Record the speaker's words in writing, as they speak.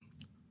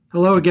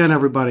Hello again,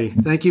 everybody.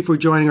 Thank you for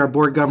joining our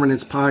Board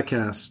Governance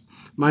Podcast.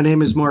 My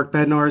name is Mark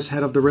Bednarz,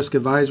 head of the Risk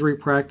Advisory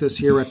Practice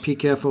here at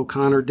PKF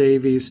O'Connor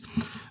Davies.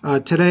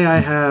 Today I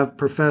have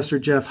Professor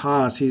Jeff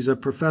Haas. He's a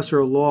professor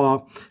of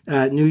law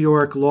at New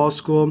York Law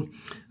School.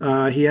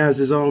 He has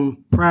his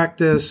own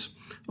practice,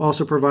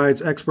 also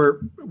provides expert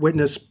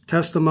witness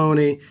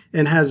testimony,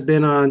 and has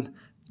been on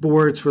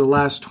boards for the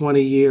last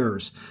 20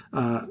 years.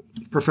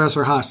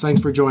 Professor Haas,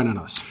 thanks for joining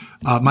us.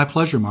 My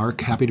pleasure,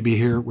 Mark. Happy to be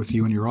here with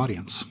you and your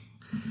audience.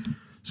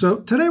 So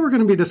today we're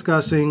going to be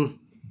discussing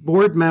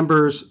board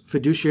members'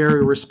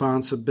 fiduciary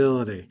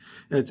responsibility.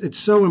 It's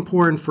so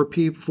important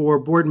for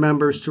board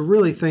members to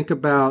really think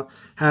about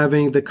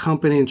having the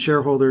company and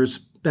shareholders'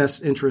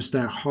 best interest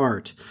at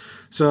heart.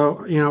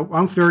 So,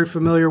 I'm very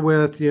familiar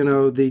with,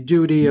 the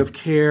duty of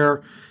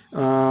care,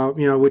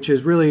 which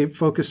is really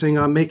focusing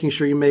on making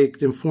sure you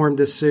make informed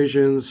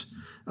decisions,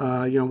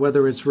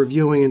 whether it's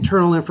reviewing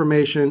internal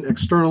information,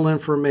 external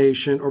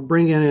information, or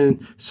bringing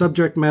in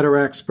subject matter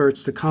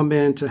experts to come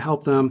in to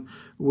help them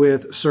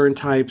with certain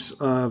types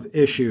of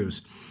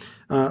issues.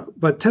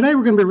 But today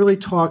we're going to be really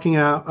talking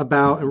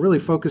about and really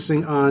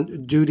focusing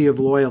on duty of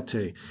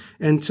loyalty.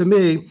 And to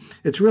me,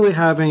 it's really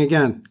having,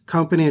 again,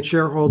 company and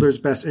shareholders'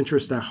 best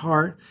interest at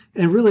heart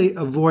and really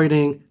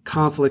avoiding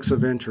conflicts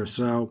of interest.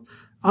 So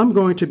I'm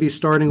going to be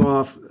starting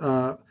off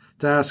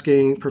to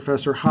asking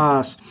Professor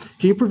Haas,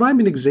 can you provide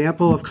me an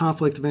example of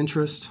conflict of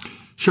interest?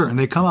 Sure, and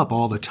they come up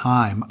all the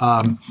time.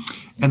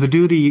 And the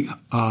duty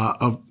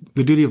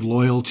of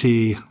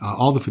loyalty,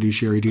 all the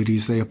fiduciary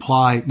duties, they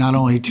apply not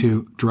only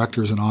to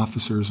directors and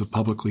officers of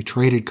publicly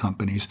traded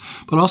companies,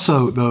 but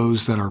also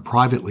those that are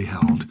privately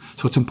held.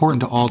 So it's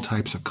important to all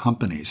types of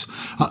companies.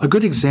 A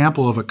good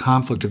example of a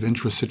conflict of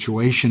interest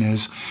situation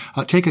is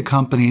take a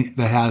company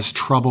that has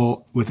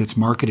trouble with its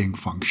marketing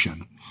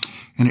function,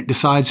 and it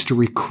decides to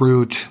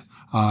recruit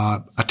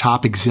a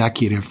top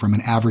executive from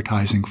an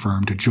advertising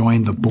firm to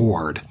join the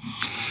board.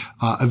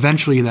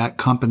 Eventually, that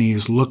company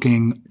is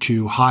looking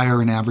to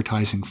hire an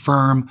advertising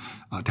firm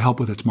to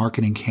help with its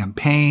marketing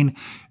campaign.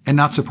 And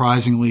not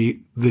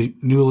surprisingly, the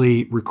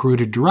newly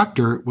recruited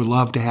director would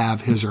love to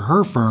have his or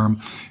her firm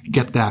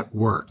get that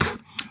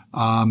work.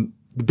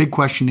 The big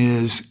question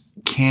is,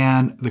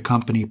 can the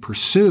company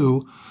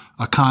pursue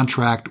a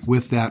contract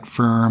with that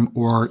firm,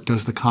 or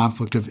does the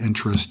conflict of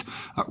interest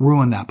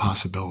ruin that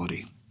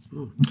possibility?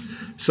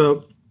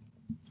 So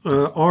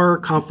are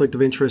conflict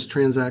of interest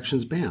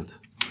transactions banned?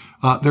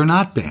 They're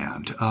not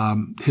banned.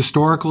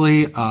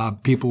 Historically,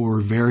 people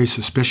were very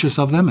suspicious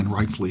of them, and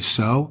rightfully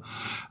so.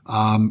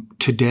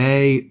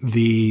 Today,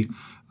 the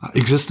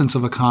existence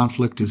of a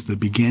conflict is the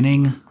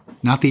beginning,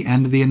 not the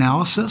end of the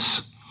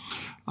analysis.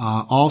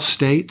 All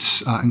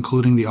states,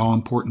 including the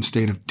all-important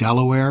state of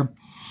Delaware,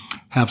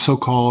 have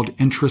so-called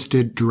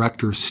interested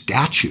director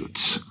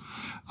statutes,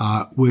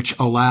 which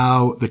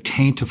allow the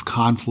taint of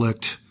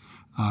conflict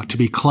to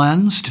be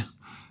cleansed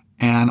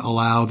and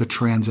allow the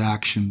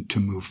transaction to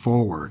move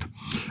forward.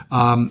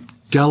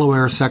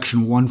 Delaware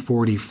Section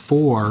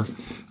 144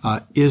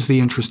 is the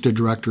interested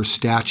director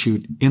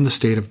statute in the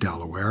state of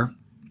Delaware.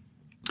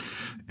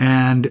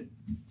 And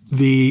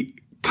the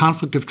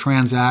conflict of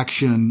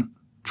transaction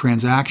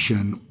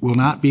will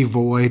not be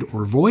void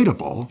or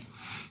voidable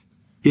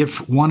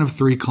if one of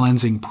three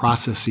cleansing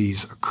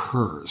processes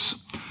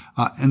occurs.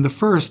 And the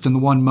first, and the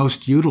one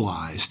most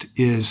utilized,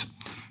 is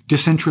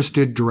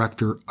disinterested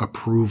director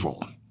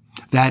approval.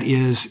 That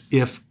is,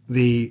 if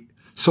the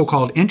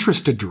so-called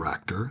interested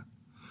director,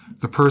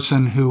 the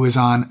person who is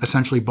on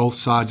essentially both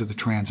sides of the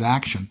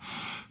transaction,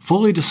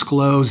 fully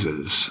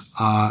discloses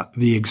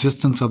the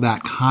existence of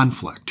that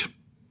conflict,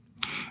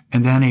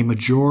 and then a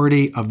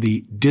majority of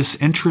the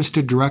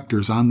disinterested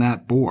directors on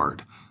that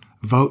board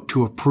vote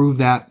to approve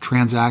that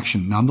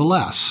transaction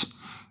nonetheless,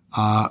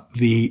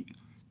 the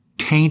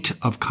taint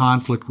of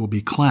conflict will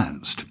be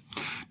cleansed.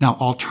 Now,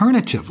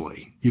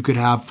 alternatively, you could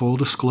have full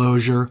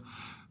disclosure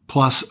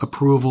plus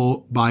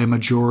approval by a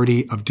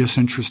majority of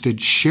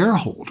disinterested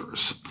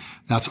shareholders.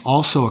 That's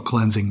also a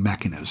cleansing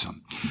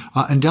mechanism.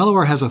 And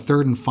Delaware has a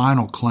third and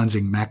final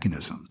cleansing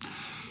mechanism.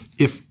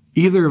 If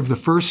either of the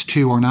first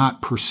two are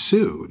not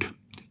pursued,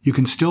 you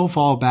can still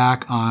fall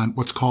back on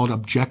what's called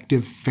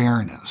objective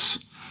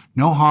fairness.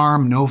 No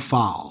harm, no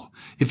foul.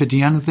 If at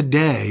the end of the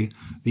day,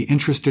 the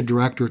interested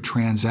director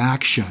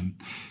transaction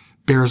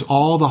bears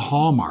all the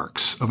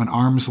hallmarks of an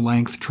arm's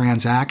length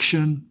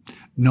transaction,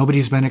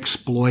 nobody's been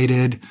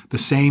exploited, the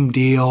same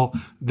deal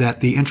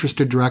that the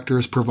interested director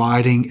is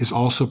providing is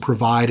also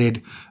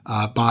provided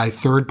by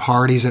third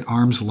parties at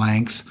arm's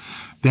length,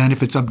 then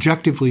if it's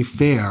objectively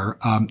fair,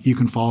 you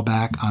can fall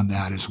back on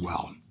that as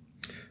well.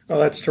 Oh,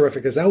 that's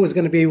terrific, because that was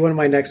going to be one of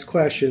my next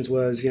questions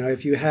was,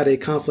 if you had a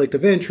conflict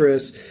of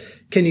interest,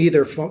 can you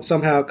either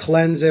somehow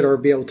cleanse it or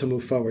be able to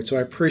move forward? So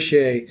I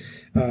appreciate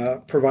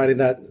providing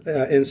that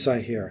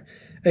insight here.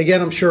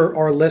 Again, I'm sure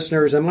our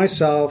listeners and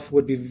myself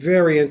would be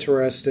very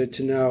interested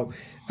to know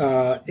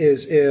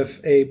is if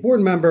a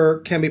board member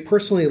can be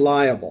personally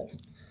liable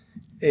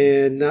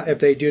and if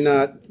they do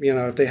not,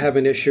 if they have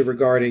an issue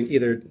regarding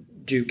either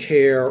due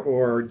care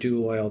or due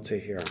loyalty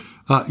here?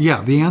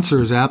 Yeah, the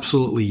answer is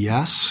absolutely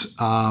yes.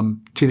 To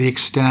the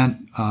extent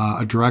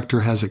a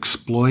director has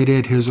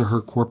exploited his or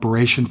her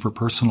corporation for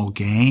personal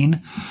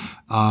gain,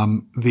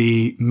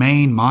 the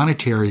main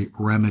monetary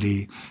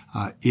remedy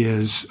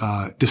is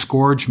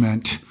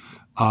disgorgement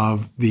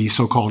of the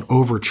so-called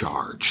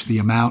overcharge, the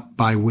amount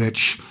by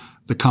which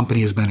the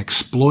company has been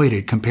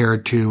exploited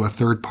compared to a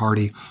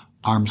third-party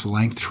arm's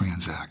length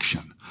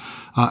transaction.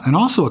 And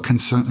also a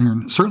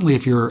concern, certainly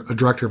if you're a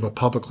director of a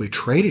publicly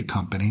traded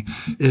company,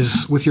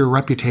 is with your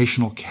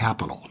reputational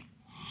capital.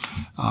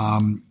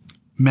 Men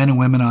and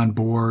women on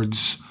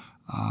boards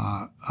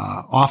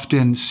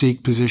often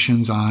seek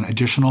positions on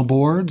additional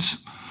boards,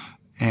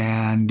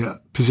 and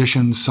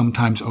positions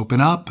sometimes open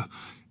up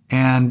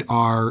and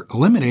are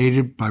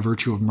eliminated by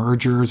virtue of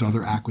mergers,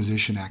 other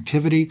acquisition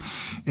activity.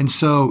 And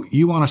so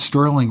you want a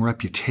sterling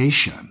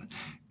reputation.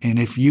 And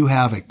if you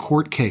have a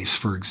court case,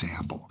 for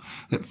example,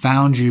 that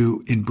found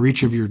you in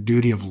breach of your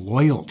duty of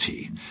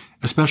loyalty,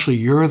 especially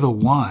you're the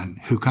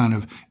one who kind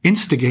of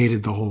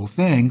instigated the whole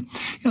thing,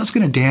 it's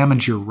going to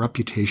damage your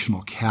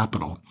reputational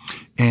capital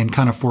and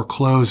kind of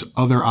foreclose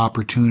other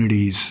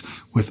opportunities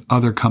with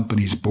other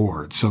companies'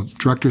 boards. So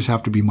directors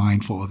have to be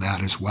mindful of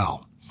that as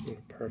well.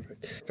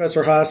 Perfect.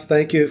 Professor Haas,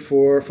 thank you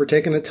for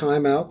taking the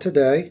time out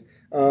today.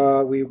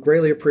 We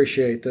greatly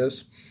appreciate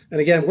this.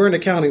 And again, we're an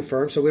accounting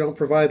firm, so we don't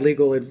provide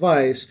legal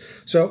advice.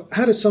 So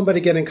how does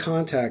somebody get in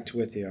contact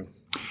with you?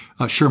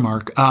 Sure,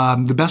 Mark.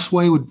 The best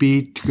way would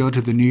be to go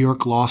to the New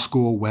York Law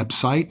School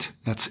website.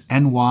 That's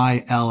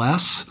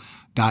nyls.edu.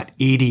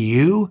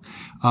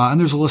 And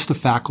there's a list of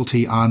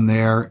faculty on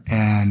there,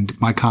 and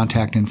my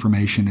contact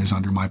information is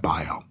under my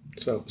bio.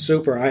 So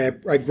super.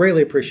 I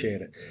greatly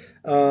appreciate it.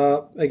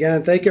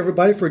 Again, thank you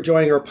everybody for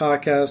joining our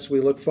podcast.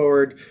 We look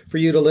forward for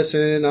you to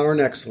listen in on our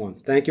next one.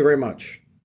 Thank you very much.